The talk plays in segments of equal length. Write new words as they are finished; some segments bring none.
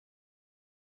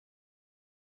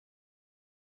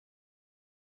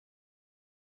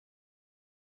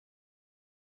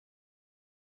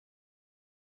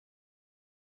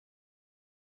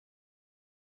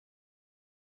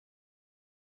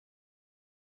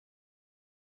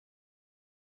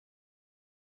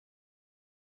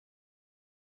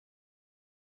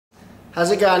How's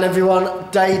it going,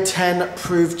 everyone? Day 10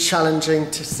 proved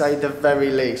challenging, to say the very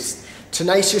least.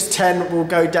 Tenacious 10 will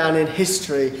go down in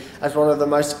history as one of the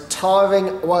most tiring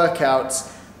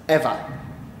workouts ever.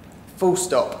 Full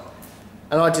stop.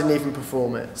 And I didn't even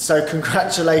perform it. So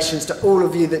congratulations to all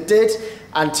of you that did,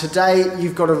 and today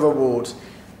you've got a reward.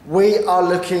 We are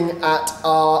looking at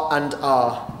R and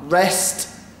R, rest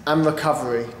and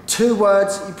recovery. Two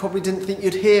words you probably didn't think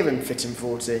you'd hear in Fit in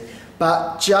 40.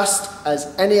 But just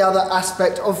as any other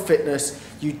aspect of fitness,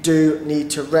 you do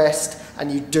need to rest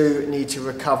and you do need to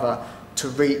recover to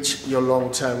reach your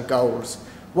long-term goals.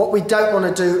 What we don't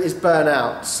want to do is burn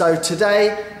out. So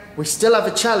today, we still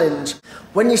have a challenge.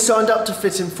 When you signed up to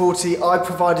Fit in 40, I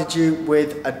provided you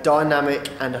with a dynamic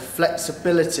and a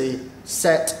flexibility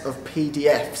set of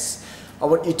PDFs. I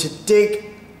want you to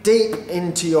dig deep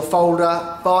into your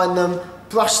folder, find them,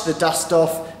 brush the dust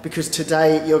off, because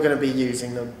today you're going to be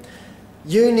using them.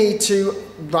 You need to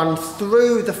run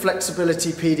through the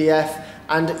flexibility PDF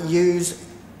and use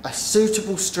a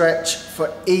suitable stretch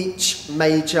for each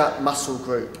major muscle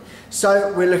group.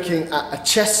 So we're looking at a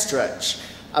chest stretch,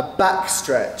 a back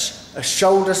stretch, a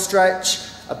shoulder stretch,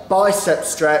 a bicep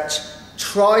stretch,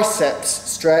 triceps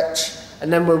stretch,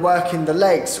 and then we're working the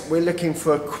legs. We're looking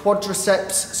for a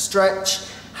quadriceps stretch,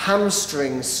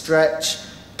 hamstrings stretch,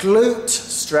 glute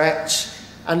stretch,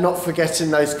 and not forgetting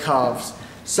those calves.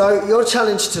 So your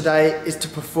challenge today is to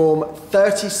perform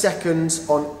 30 seconds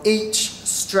on each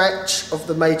stretch of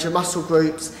the major muscle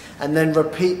groups and then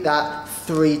repeat that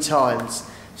 3 times.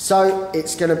 So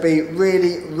it's going to be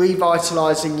really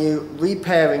revitalising you,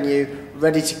 repairing you,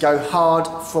 ready to go hard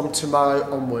from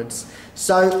tomorrow onwards.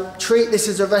 So treat this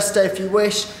as a rest day if you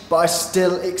wish, but I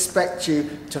still expect you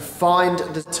to find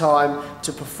the time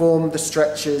to perform the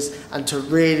stretches and to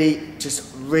really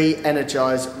just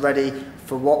re-energise, ready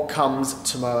for what comes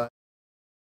tomorrow.